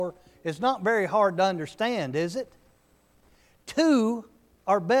is not very hard to understand, is it? Two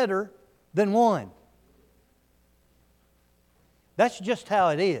are better than one. That's just how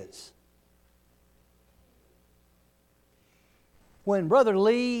it is. When Brother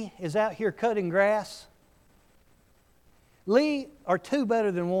Lee is out here cutting grass, Lee, are two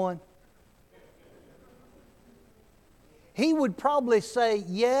better than one? He would probably say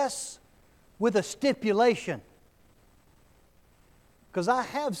yes with a stipulation. Because I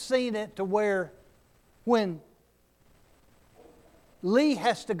have seen it to where when Lee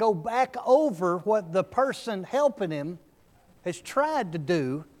has to go back over what the person helping him has tried to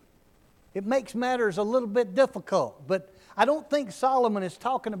do, it makes matters a little bit difficult. But I don't think Solomon is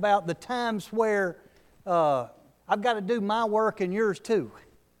talking about the times where I've got to do my work and yours too.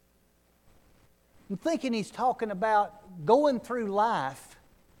 I'm thinking he's talking about going through life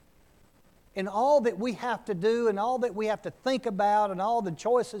and all that we have to do and all that we have to think about and all the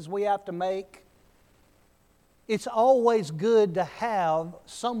choices we have to make. It's always good to have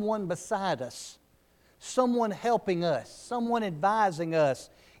someone beside us, someone helping us, someone advising us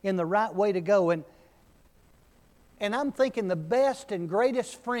in the right way to go. And I'm thinking the best and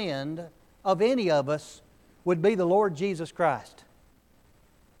greatest friend of any of us would be the Lord Jesus Christ.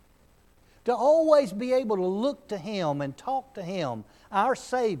 To always be able to look to Him and talk to Him, our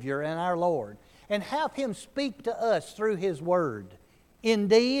Savior and our Lord, and have Him speak to us through His Word.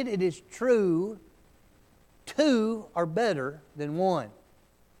 Indeed, it is true, two are better than one.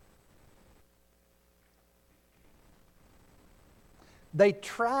 They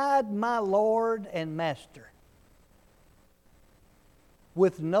tried my Lord and Master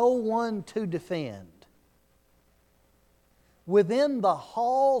with no one to defend. Within the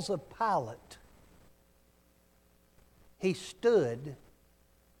halls of Pilate, He stood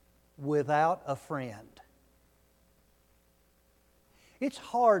without a friend. It's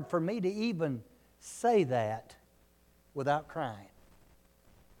hard for me to even say that without crying.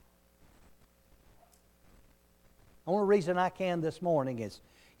 The only reason I can this morning is,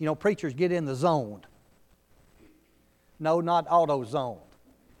 preachers get in the zone. No, not auto zone.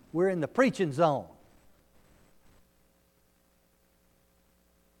 We're in the preaching zone.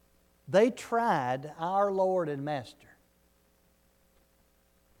 They tried our Lord and Master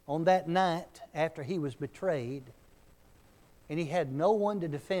on that night after He was betrayed, and He had no one to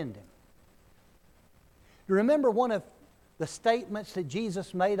defend Him. You remember one of the statements that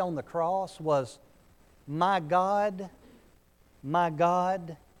Jesus made on the cross was, my God,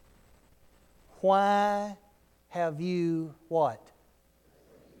 why have you" what?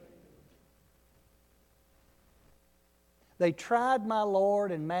 They tried my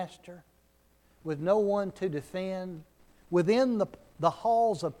Lord and Master with no one to defend. Within the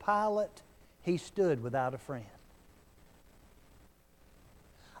halls of Pilate, He stood without a friend.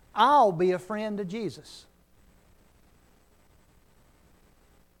 I'll be a friend to Jesus.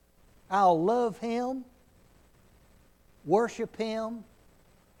 I'll love Him, worship Him,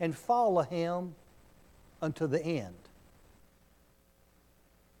 and follow Him unto the end.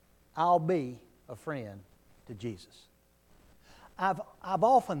 I'll be a friend to Jesus. I've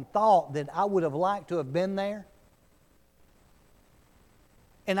often thought that I would have liked to have been there,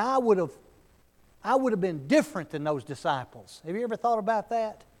 and I would have been different than those disciples. Have you ever thought about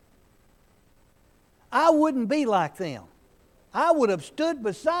that? I wouldn't be like them. I would have stood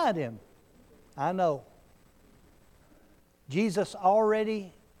beside Him. I know. Jesus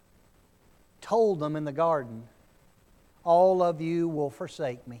already told them in the garden, all of you will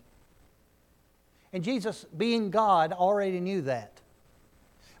forsake me. And Jesus, being God, already knew that.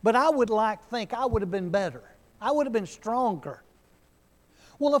 But I would think I would have been better. I would have been stronger.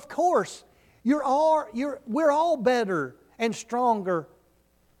 Well, of course, we're all better and stronger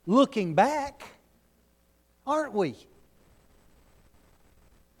looking back, aren't we?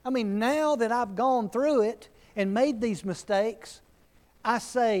 I mean, now that I've gone through it and made these mistakes, I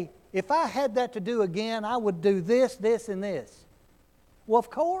say, if I had that to do again, I would do this, this, and this. Well, of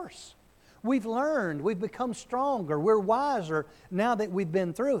course. We've learned, we've become stronger, we're wiser now that we've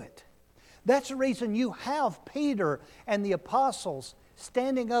been through it. That's the reason you have Peter and the apostles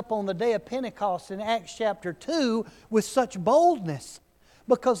standing up on the day of Pentecost in Acts chapter 2 with such boldness,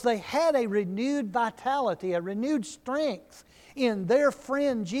 because they had a renewed vitality, a renewed strength in their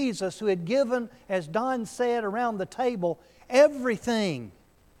friend Jesus, who had given, as Don said around the table, everything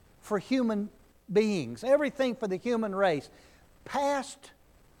for human beings, everything for the human race. Past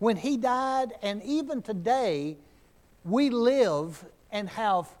when He died, and even today, we live and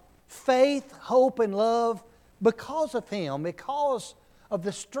have faith, hope, and love because of Him, because of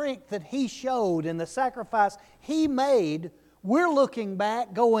the strength that He showed and the sacrifice He made. We're looking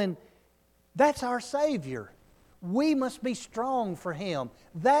back going, That's our Savior. We must be strong for Him.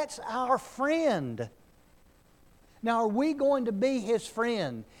 That's our friend. Now, are we going to be His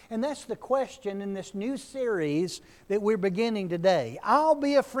friend? And that's the question in this new series that we're beginning today. I'll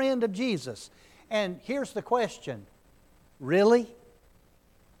be a friend of Jesus. And here's the question. Really?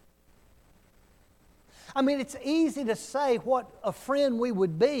 I mean, it's easy to say what a friend we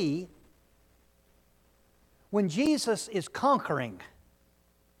would be when Jesus is conquering.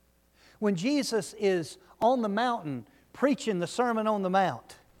 When Jesus is on the mountain preaching the Sermon on the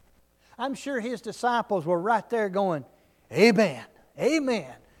Mount. I'm sure His disciples were right there going, Amen,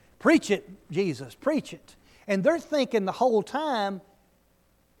 amen. Preach it, Jesus, preach it. And they're thinking the whole time,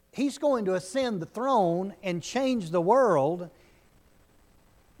 He's going to ascend the throne and change the world,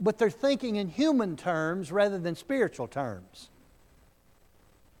 but they're thinking in human terms rather than spiritual terms.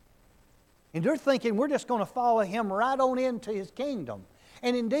 And they're thinking we're just going to follow Him right on into His kingdom.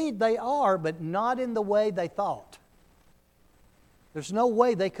 And indeed they are, but not in the way they thought. There's no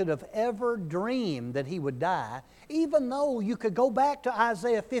way they could have ever dreamed that He would die, even though you could go back to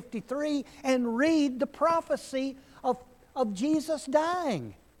Isaiah 53 and read the prophecy of Jesus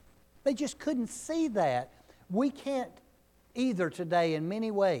dying. They just couldn't see that. We can't either today in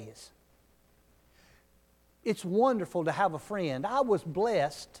many ways. It's wonderful to have a friend. I was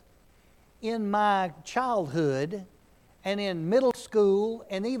blessed in my childhood and in middle school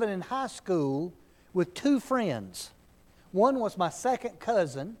and even in high school with two friends. One was my second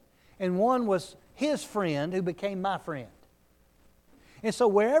cousin, and one was his friend who became my friend. And so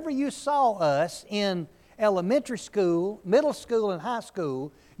wherever you saw us in elementary school, middle school, and high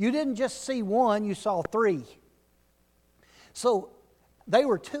school, you didn't just see one, you saw three. So they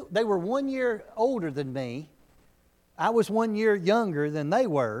were 1 year older than me. I was 1 year younger than they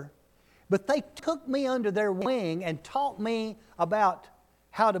were. But they took me under their wing and taught me about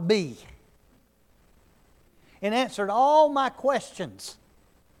how to be. And answered all my questions.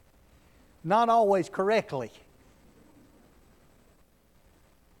 Not always correctly.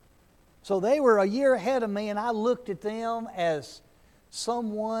 So they were a year ahead of me, and I looked at them as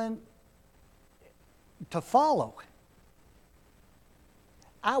someone to follow.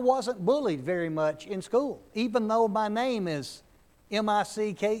 I wasn't bullied very much in school, even though my name is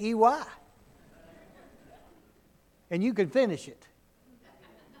Mickey. And you can finish it.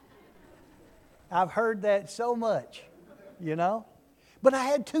 I've heard that so much, you know. But I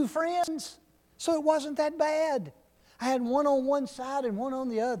had two friends, so it wasn't that bad. I had one on one side and one on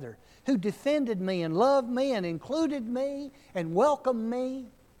the other who defended me and loved me and included me and welcomed me.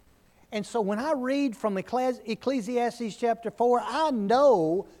 And so when I read from Ecclesiastes chapter 4, I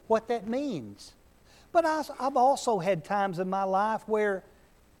know what that means. But I've also had times in my life where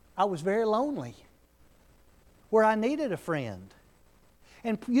I was very lonely, where I needed a friend.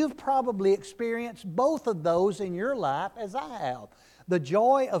 And you've probably experienced both of those in your life as I have. The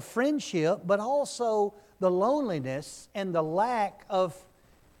joy of friendship, but also the loneliness and the lack of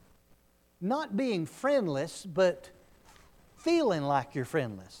not being friendless, but feeling like you're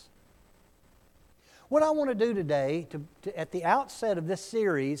friendless. What I want to do today, at the outset of this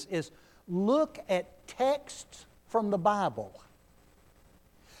series, is look at texts from the Bible.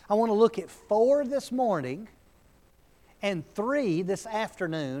 I want to look at 4 this morning and 3 this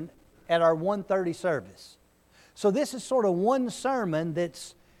afternoon at our 1:30 service. So this is sort of one sermon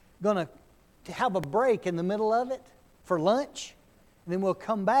that's going to have a break in the middle of it for lunch, and then we'll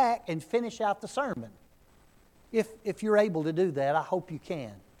come back and finish out the sermon. If you're able to do that, I hope you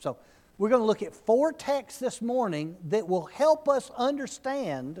can. So we're going to look at 4 texts this morning that will help us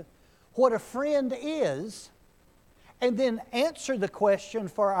understand what a friend is, and then answer the question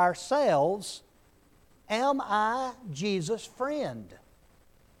for ourselves, am I Jesus' friend?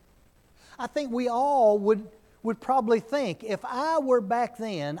 I think we all would probably think, if I were back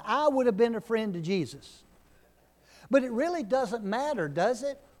then, I would have been a friend to Jesus. But it really doesn't matter, does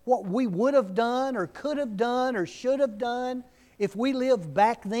it? What we would have done or could have done or should have done if we lived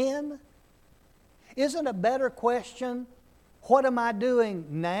back then? Isn't a better question, what am I doing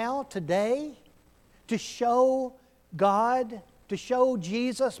now, today, to show God, to show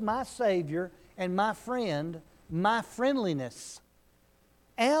Jesus, my Savior, and my friend, my friendliness?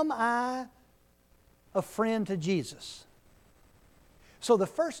 Am I a friend to Jesus? So the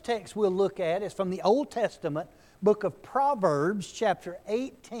first text we'll look at is from the Old Testament, book of Proverbs, chapter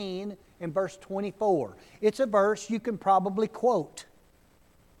 18 and verse 24. It's a verse you can probably quote.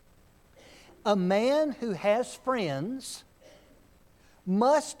 A man who has friends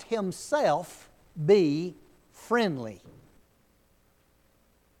must himself be friendly.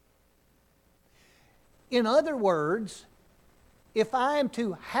 In other words, if I am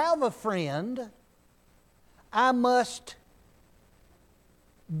to have a friend, I must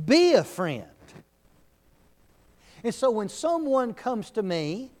be a friend. And so when someone comes to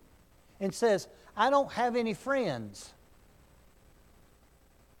me and says, I don't have any friends,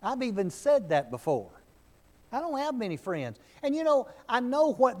 I've even said that before. I don't have many friends. And you know, I know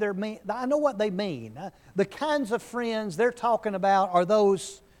what they mean. The kinds of friends they're talking about are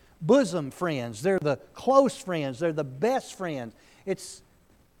those bosom friends. They're the close friends. They're the best friends. It's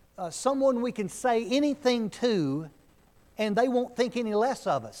someone we can say anything to and they won't think any less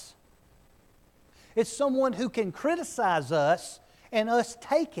of us. It's someone who can criticize us and us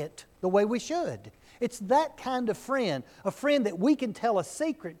take it the way we should. It's that kind of friend, a friend that we can tell a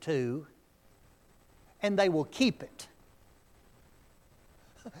secret to and they will keep it.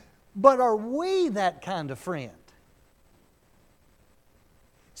 But are we that kind of friend?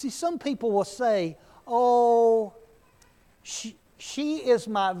 See, some people will say, oh, she is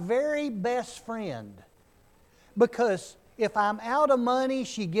my very best friend because if I'm out of money,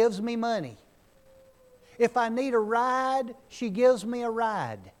 she gives me money. If I need a ride, she gives me a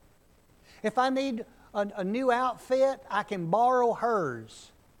ride. If I need a new outfit, I can borrow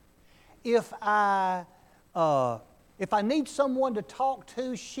hers. If I need someone to talk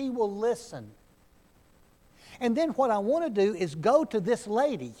to, she will listen. And then what I want to do is go to this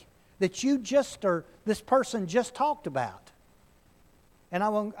lady that this person just talked about. And I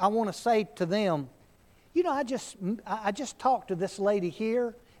want to say to them, you know, I just talked to this lady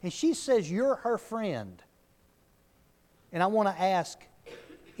here, and she says you're her friend. And I want to ask,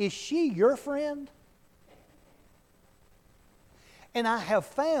 is she your friend? And I have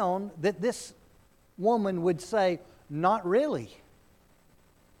found that this woman would say, not really.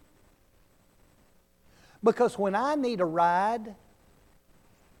 Because when I need a ride,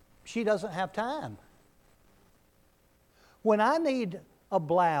 she doesn't have time. When I need a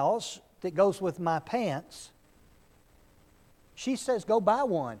blouse that goes with my pants, she says, go buy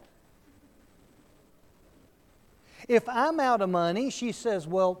one. If I'm out of money, she says,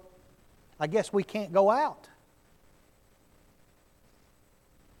 well, I guess we can't go out.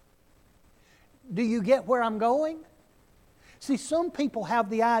 Do you get where I'm going? See, some people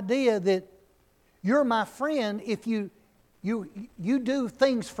have the idea that you're my friend if you do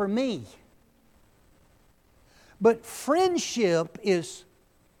things for me. But friendship is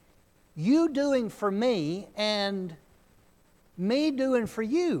you doing for me and me doing for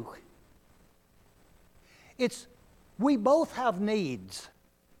you. It's we both have needs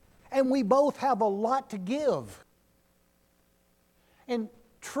and we both have a lot to give. And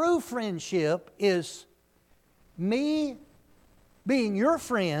true friendship is me being your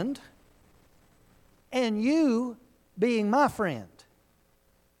friend and you being my friend.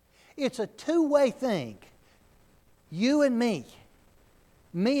 It's a two-way thing. You and me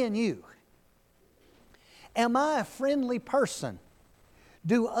and you. Am I a friendly person?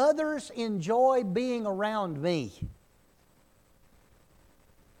 Do others enjoy being around me?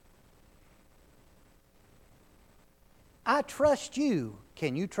 I trust you.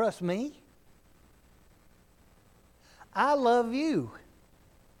 Can you trust me? I love you.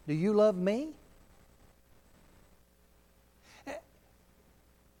 Do you love me?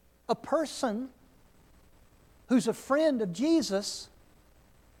 A person who's a friend of Jesus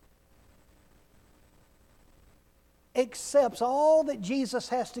accepts all that Jesus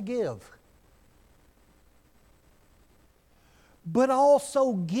has to give, but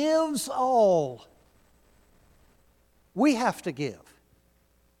also gives all we have to give.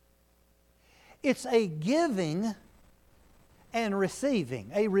 It's a giving and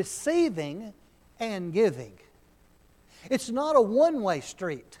receiving, a receiving and giving. It's not a one-way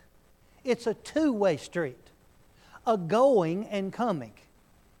street. It's a two-way street. A going and coming.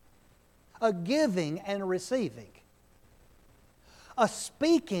 A giving and receiving. A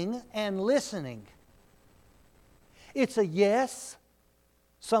speaking and listening. It's a yes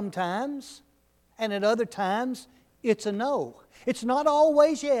sometimes, and at other times it's a no. It's not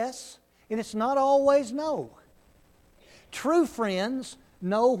always yes, and it's not always no. True friends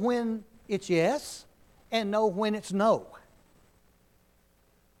know when it's yes and know when it's no.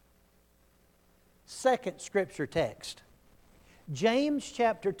 Second scripture text. James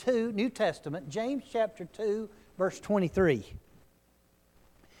chapter 2, New Testament, James chapter 2, verse 23.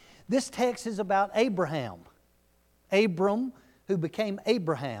 This text is about Abraham. Abram, who became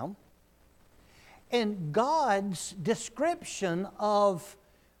Abraham. And God's description of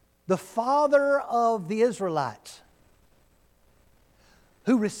the father of the Israelites.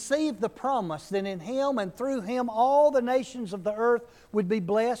 who received the promise that in Him and through Him all the nations of the earth would be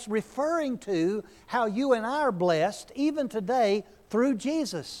blessed, referring to how you and I are blessed even today through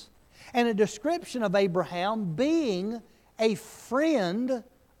Jesus. And a description of Abraham being a friend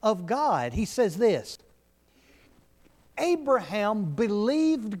of God. He says this, Abraham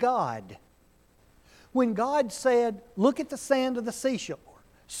believed God. When God said, look at the sand of the seashore,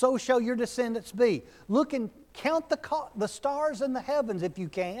 so shall your descendants be. Look and count the stars in the heavens if you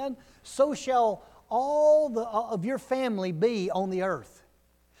can, so shall all of your family be on the earth.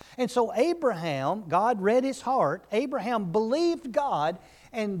 And so Abraham, God read his heart, Abraham believed God,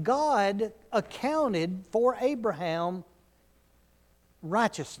 and God accounted for Abraham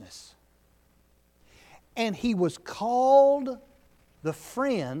righteousness. And he was called the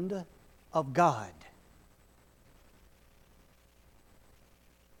friend of God.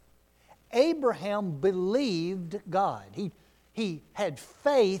 Abraham believed God. He had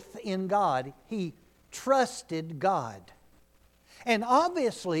faith in God. He trusted God. And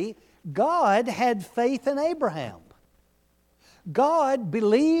obviously, God had faith in Abraham. God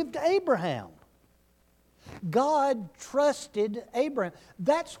believed Abraham. God trusted Abraham.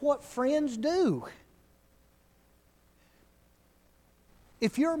 That's what friends do.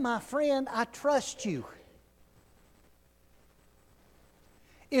 If you're my friend, I trust you.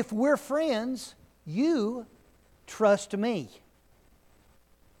 If we're friends, you trust me.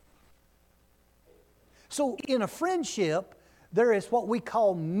 So in a friendship, there is what we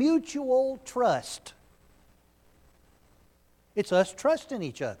call mutual trust. It's us trusting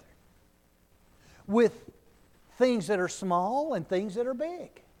each other with things that are small and things that are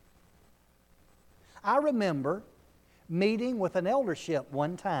big. I remember meeting with an eldership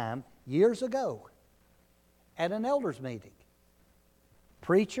one time years ago at an elders meeting.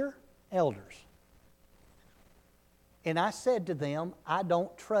 Preacher, elders. And I said to them, I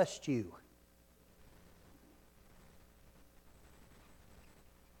don't trust you.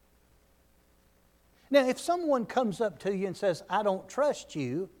 Now, if someone comes up to you and says, I don't trust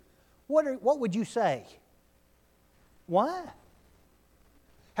you, what would you say? Why?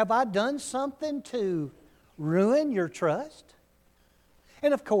 Have I done something to ruin your trust?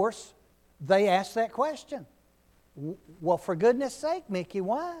 And of course, they ask that question. Well, for goodness sake, Mickey,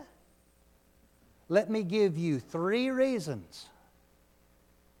 why? Let me give you 3 reasons.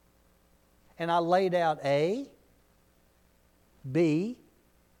 And I laid out A, B,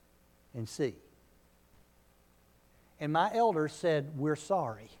 and C. And my elders said, we're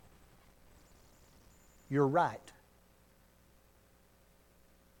sorry. You're right.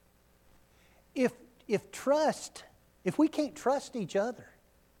 If we can't trust each other,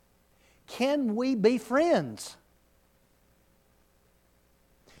 can we be friends?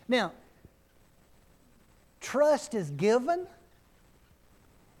 Now, trust is given,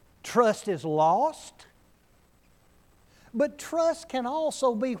 trust is lost, but trust can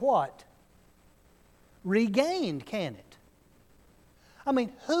also be what? Regained, can it? I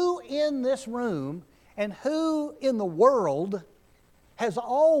mean, who in this room and who in the world has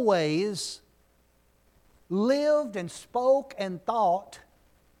always lived and spoke and thought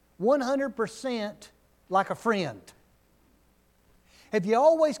 100% like a friend? Have you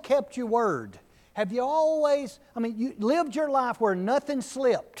always kept your word? Have you always, you lived your life where nothing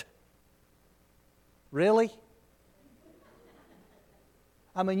slipped? Really?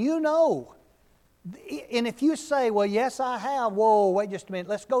 You know. And if you say, well, yes, I have, whoa, wait just a minute.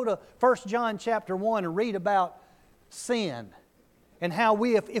 Let's go to 1 John chapter 1 and read about sin. And how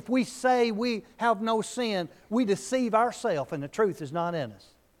if we say we have no sin, we deceive ourselves and the truth is not in us.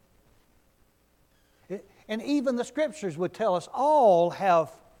 And even the Scriptures would tell us all have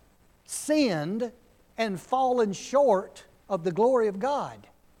sinned and fallen short of the glory of God.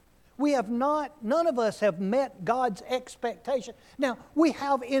 None of us have met God's expectation. Now, we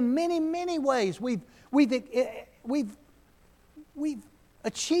have in many, many ways, we've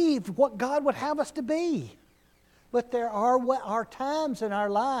achieved what God would have us to be. But there are times in our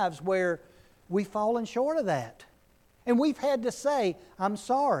lives where we've fallen short of that. And we've had to say, I'm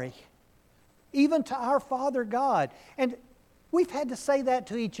sorry. Even to our Father God. And we've had to say that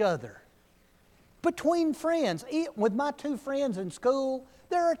to each other. Between friends. With my 2 friends in school,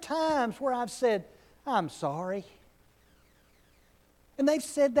 there are times where I've said, I'm sorry. And they've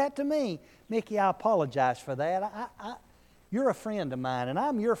said that to me. Mickey, I apologize for that. You're a friend of mine, and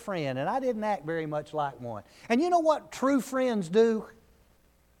I'm your friend, and I didn't act very much like one. And you know what true friends do?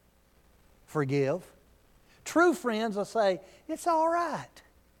 Forgive. True friends will say, it's all right.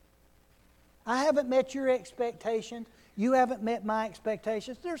 I haven't met your expectations. You haven't met my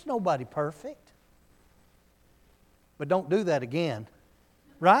expectations. There's nobody perfect. But don't do that again.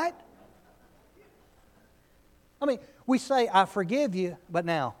 Right? I mean, we say, I forgive you, but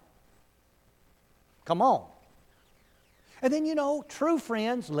now, come on. And then, true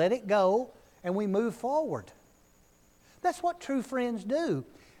friends let it go and we move forward. That's what true friends do.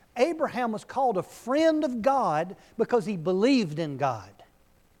 Abraham was called a friend of God because he believed in God.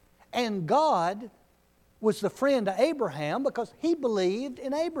 And God was the friend to Abraham because he believed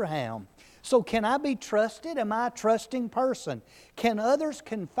in Abraham. So can I be trusted? Am I a trusting person? Can others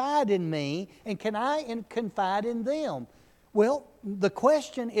confide in me, and can I confide in them? Well, the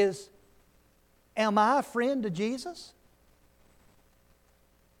question is, am I a friend to Jesus?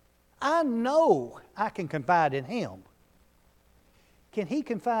 I know I can confide in Him. Can He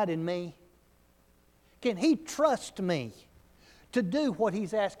confide in me? Can He trust me to do what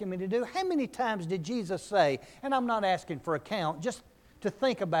He's asking me to do? How many times did Jesus say, and I'm not asking for a count, just to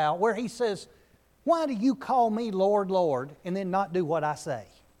think about, where He says, why do you call me Lord, Lord, and then not do what I say?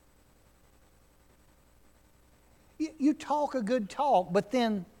 You talk a good talk, but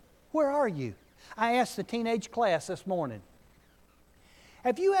then where are you? I asked the teenage class this morning,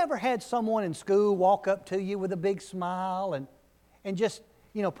 have you ever had someone in school walk up to you with a big smile and just,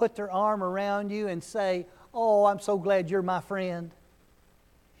 put their arm around you and say, oh, I'm so glad you're my friend?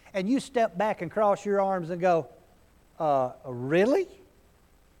 And you step back and cross your arms and go, really?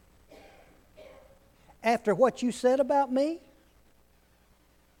 After what you said about me?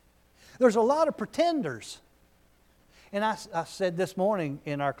 There's a lot of pretenders. And I said this morning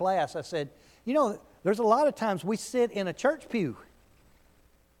in our class, I said, there's a lot of times we sit in a church pew.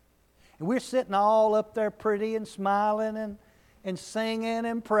 And we're sitting all up there pretty and smiling and singing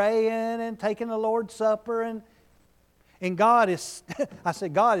and praying and taking the Lord's Supper. And God is, I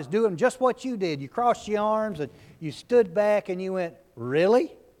said, God is doing just what you did. You crossed your arms and you stood back and you went,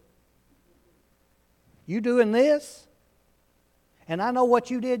 really? You doing this? And I know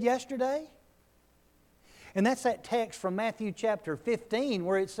what you did yesterday? And that's that text from Matthew chapter 15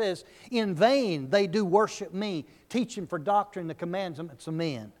 where it says, in vain they do worship me, teaching for doctrine the commandments of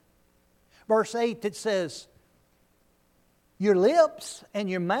men. Verse 8, it says, your lips and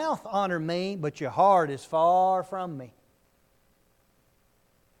your mouth honor me, but your heart is far from me.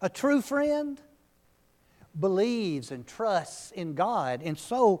 A true friend believes and trusts in God. And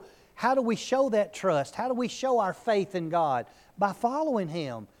so, how do we show that trust? How do we show our faith in God? By following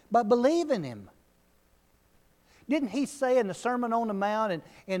Him, by believing Him. Didn't He say in the Sermon on the Mount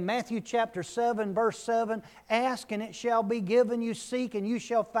in Matthew chapter 7, verse 7, ask and it shall be given you, seek and you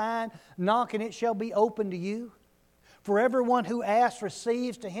shall find, knock and it shall be opened to you? For everyone who asks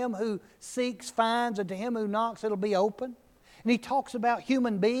receives, to him who seeks finds, and to him who knocks it'll be open. And He talks about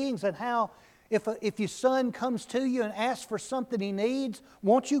human beings and how if your son comes to you and asks for something he needs,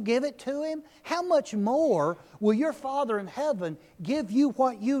 won't you give it to him? How much more will your Father in heaven give you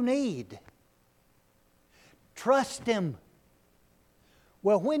what you need? Trust Him.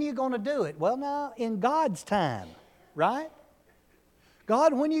 Well, when are you going to do it? Well, now, in God's time, right?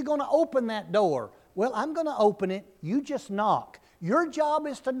 God, when are you going to open that door? Well, I'm going to open it. You just knock. Your job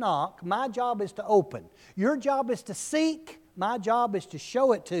is to knock. My job is to open. Your job is to seek. My job is to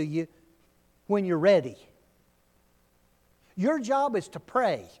show it to you when you're ready. Your job is to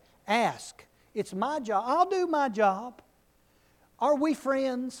pray, ask. It's my job. I'll do my job. Are we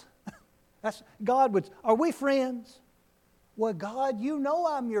friends? Are we friends? Well, God, you know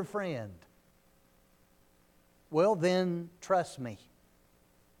I'm your friend. Well, then trust me.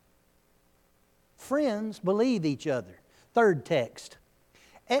 Friends believe each other. Third text.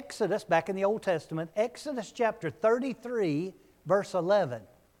 Exodus, back in the Old Testament, Exodus chapter 33, verse 11.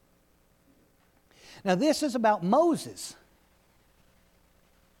 Now, this is about Moses.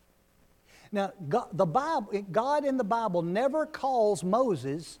 Now, God in the Bible never calls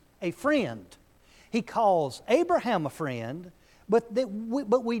Moses a friend. He calls Abraham a friend, but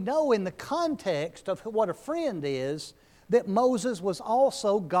we know in the context of what a friend is that Moses was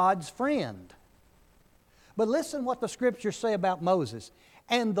also God's friend. But listen what the Scriptures say about Moses.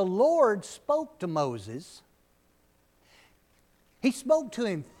 And the Lord spoke to Moses. He spoke to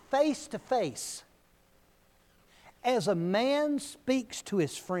him face to face, as a man speaks to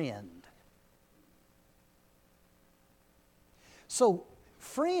his friend. So,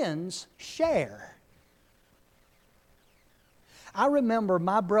 friends share. I remember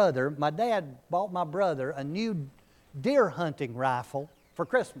my dad bought my brother a new deer hunting rifle for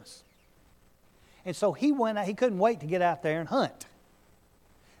Christmas. And so he couldn't wait to get out there and hunt.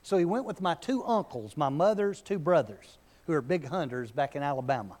 So he went with my two uncles, my mother's two brothers, who are big hunters back in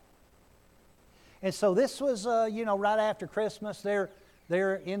Alabama. And so this was, right after Christmas.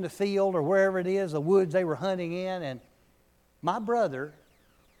 They're in the field or wherever it is, the woods they were hunting in. And my brother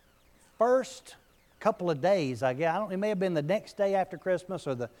first couple of days, I guess, it may have been the next day after Christmas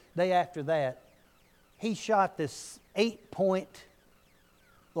or the day after that, he shot this 8-point,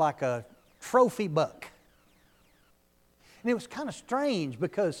 like a trophy buck. And it was kind of strange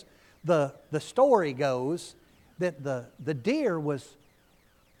because the story goes that the deer was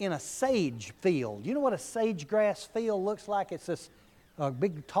in a sage field. You know what a sage grass field looks like? It's this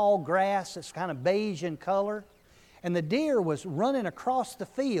big tall grass that's kind of beige in color. And the deer was running across the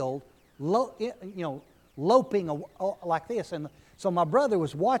field, loping like this. And so my brother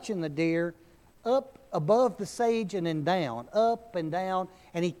was watching the deer up above the sage and then down, up and down.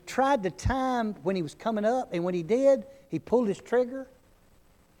 And he tried to time when he was coming up. And when he did, he pulled his trigger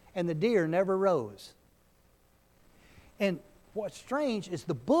and the deer never rose. And what's strange is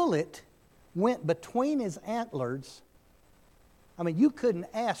the bullet went between his antlers. I mean, you couldn't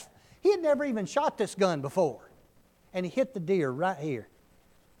ask. He had never even shot this gun before. And he hit the deer right here.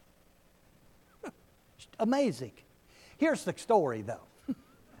 Amazing. Here's the story, though.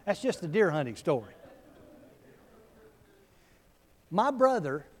 That's just the deer hunting story. My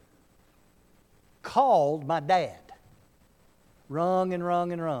brother called my dad. Rung and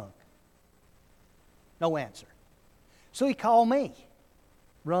rung and rung. No answer. So he called me.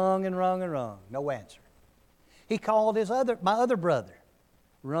 Rung and rung and rung. No answer. He called my other brother.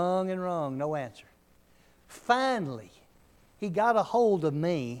 Rung and rung. No answer. Finally, he got a hold of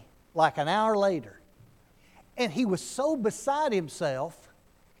me like an hour later. And he was so beside himself.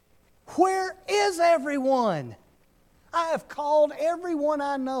 Where is everyone? I have called everyone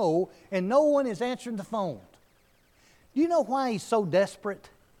I know, and no one is answering the phone. Do you know why he's so desperate?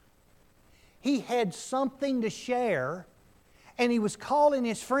 He had something to share, and he was calling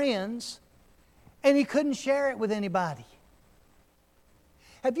his friends, and he couldn't share it with anybody.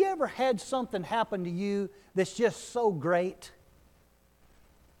 Have you ever had something happen to you that's just so great?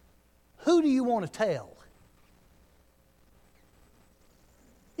 Who do you want to tell?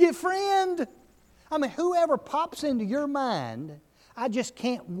 Your friend. I mean, whoever pops into your mind, I just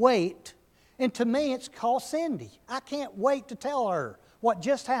can't wait. And to me, it's called Cindy. I can't wait to tell her what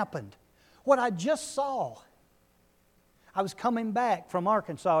just happened, what I just saw. I was coming back from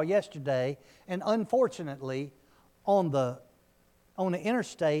Arkansas yesterday, and unfortunately, on the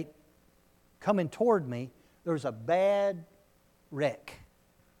interstate coming toward me, there was a bad wreck.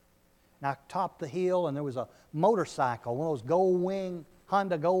 And I topped the hill, and there was a motorcycle, one of those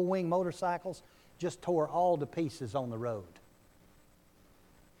Honda Gold Wing motorcycles, just tore all to pieces on the road.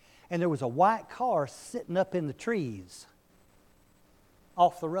 And there was a white car sitting up in the trees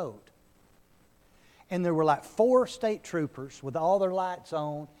off the road. And there were like 4 state troopers with all their lights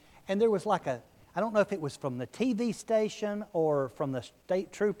on. And there was like I don't know if it was from the TV station or from the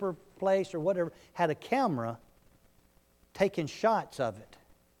state trooper place or whatever, had a camera taking shots of it.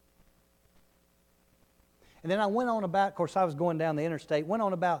 And then I went on about, of course I was going down the interstate, went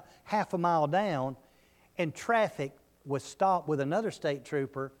on about half a mile down, and traffic was stopped with another state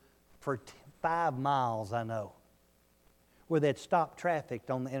trooper for 5 miles, I know, where they'd stopped traffic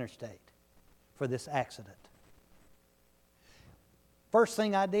on the interstate for this accident. First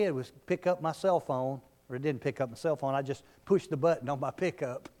thing I did was pick up my cell phone, or I didn't pick up my cell phone, I just pushed the button on my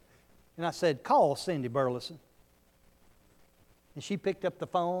pickup, and I said, "Call Cindy Burleson." And she picked up the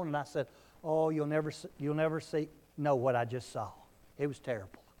phone, and I said, "Oh, you'll never know what I just saw. It was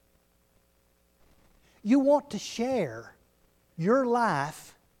terrible." You want to share your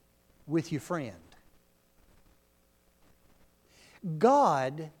life with your friend.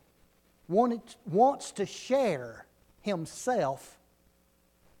 God wants to share Himself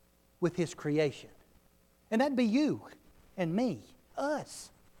with His creation. And that'd be you and me,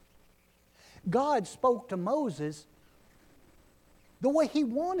 us. God spoke to Moses the way He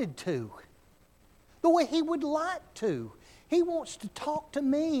wanted to, the way He would like to. He wants to talk to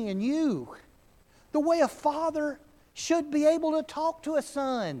me and you the way a father should be able to talk to a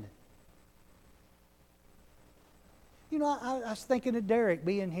son. You know, I was thinking of Derek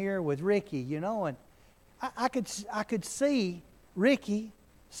being here with Ricky, and I could see Ricky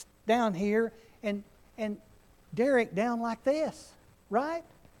down here and Derek down like this, right?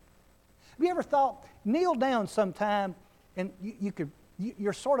 Have you ever thought, kneel down sometime and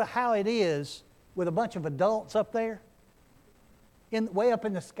you're sort of how it is with a bunch of adults up there, way up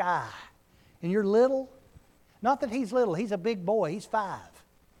in the sky, and you're little. Not that he's little, he's a big boy, he's 5.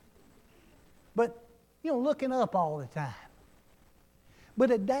 But, looking up all the time. But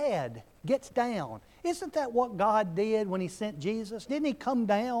a dad gets down. Isn't that what God did when He sent Jesus? Didn't He come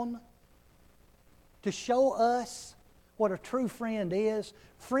down to show us what a true friend is?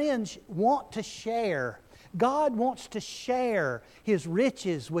 Friends want to share. God wants to share His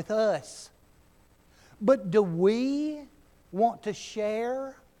riches with us. But do we want to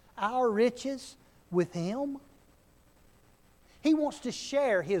share our riches with Him? He wants to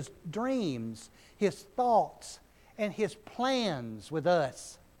share His dreams, His thoughts, and His plans with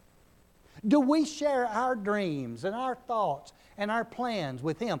us. Do we share our dreams and our thoughts and our plans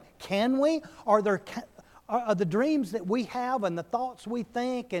with Him? Can we? Are the dreams that we have and the thoughts we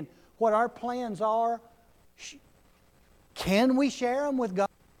think and what our plans are, can we share them with God?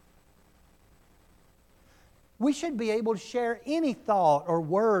 We should be able to share any thought or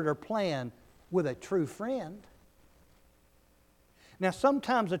word or plan with a true friend. Now,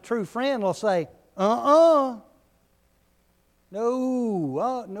 sometimes a true friend will say, no,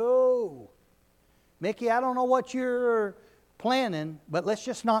 Mickey, I don't know what you're planning, but let's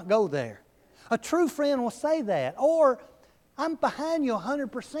just not go there. A true friend will say that. Or, I'm behind you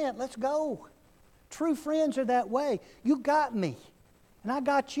 100%, let's go. True friends are that way. You got me, and I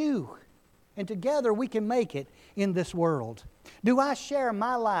got you. And together we can make it in this world. Do I share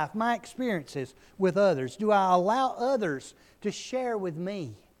my life, my experiences with others? Do I allow others to share with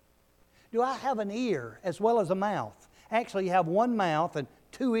me? Do I have an ear as well as a mouth? Actually, you have one mouth and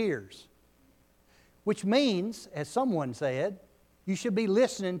two ears. Which means, as someone said, you should be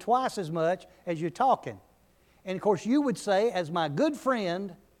listening twice as much as you're talking. And of course, you would say, as my good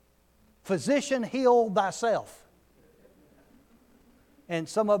friend, physician, heal thyself. And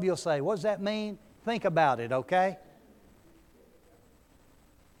some of you will say, what does that mean? Think about it, okay?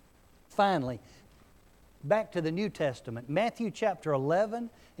 Finally, back to the New Testament, Matthew chapter 11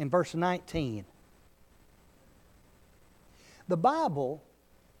 and verse 19. The Bible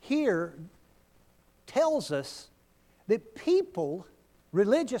here tells us that people,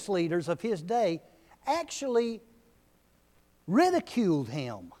 religious leaders of His day, actually ridiculed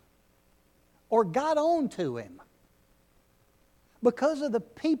Him or got on to Him because of the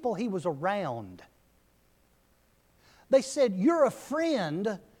people He was around. They said, you're a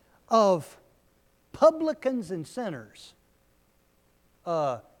friend of publicans and sinners.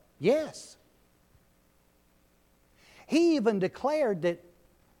 Yes. He even declared that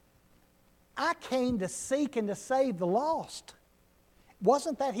I came to seek and to save the lost.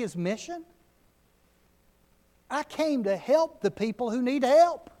 Wasn't that His mission? I came to help the people who need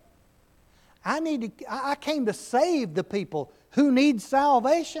help. I came to save the people who need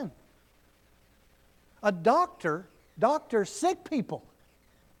salvation. A doctors sick people.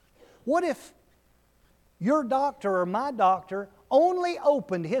 What if your doctor or my doctor only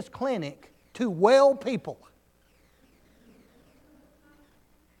opened his clinic to well people?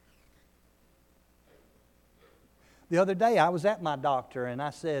 The other day I was at my doctor and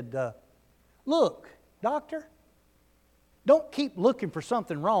I said, look, doctor, don't keep looking for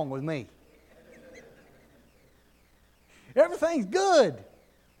something wrong with me. Everything's good.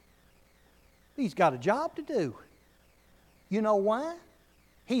 He's got a job to do. You know why?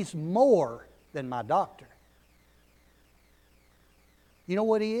 He's more than my doctor. You know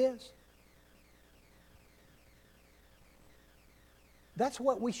what He is? That's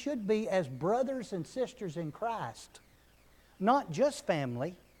what we should be as brothers and sisters in Christ. Not just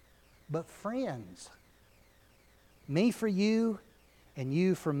family, but friends. Me for you and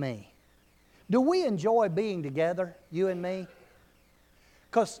you for me. Do we enjoy being together, you and me?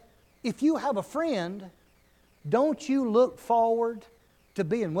 Because if you have a friend, don't you look forward to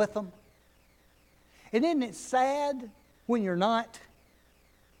being with them? And isn't it sad when you're not?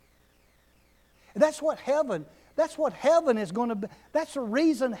 That's what heaven is going to be. That's the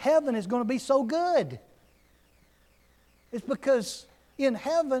reason heaven is going to be so good. It's because in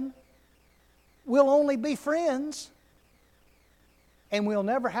heaven, we'll only be friends and we'll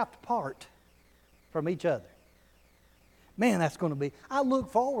never have to part from each other. Man, that's going to be, I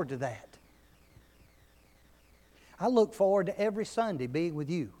look forward to that. I look forward to every Sunday being with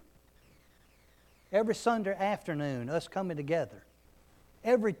you. Every Sunday afternoon, us coming together.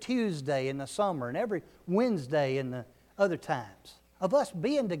 Every Tuesday in the summer and every Wednesday in the other times. Of us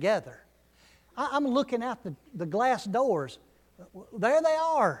being together. I'm looking out the glass doors. There they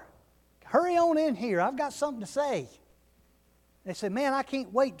are. Hurry on in here. I've got something to say. They say, man, I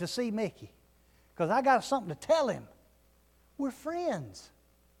can't wait to see Mickey because I got something to tell him. We're friends.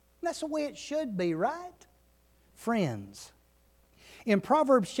 That's the way it should be, right? Friends. In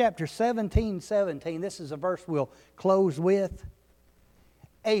Proverbs chapter 17, this is a verse we'll close with.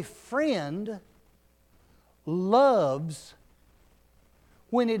 A friend loves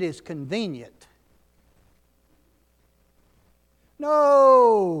when it is convenient.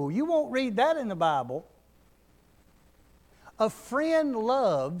 No, you won't read that in the Bible. A friend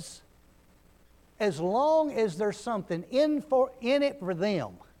loves as long as there's something in it for them.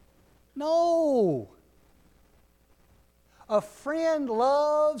 No. A friend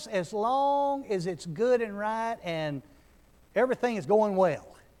loves as long as it's good and right and everything is going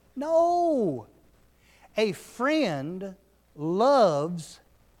well. No. A friend loves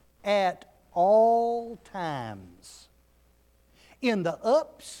at all times. In the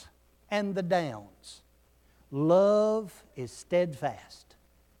ups and the downs. Love is steadfast.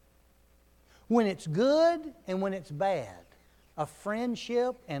 When it's good and when it's bad, a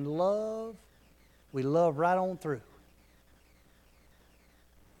friendship and love, we love right on through.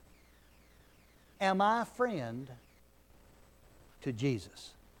 Am I a friend to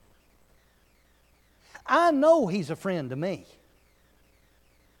Jesus? I know He's a friend to me.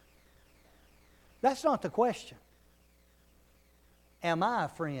 That's not the question. Am I a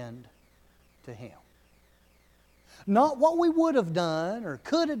friend to Him? Not what we would have done or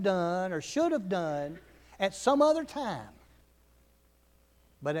could have done or should have done at some other time.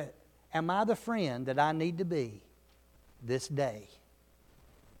 But am I the friend that I need to be this day?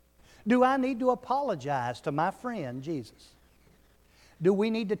 Do I need to apologize to my friend Jesus? Do we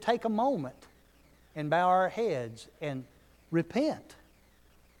need to take a moment and bow our heads and repent?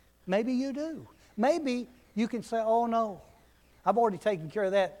 Maybe you do. Maybe you can say, oh no, I've already taken care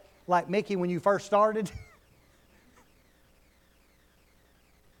of that, like Mickey when you first started.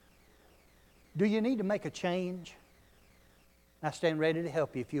 Do you need to make a change? I stand ready to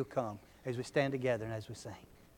help you if you'll come as we stand together and as we sing.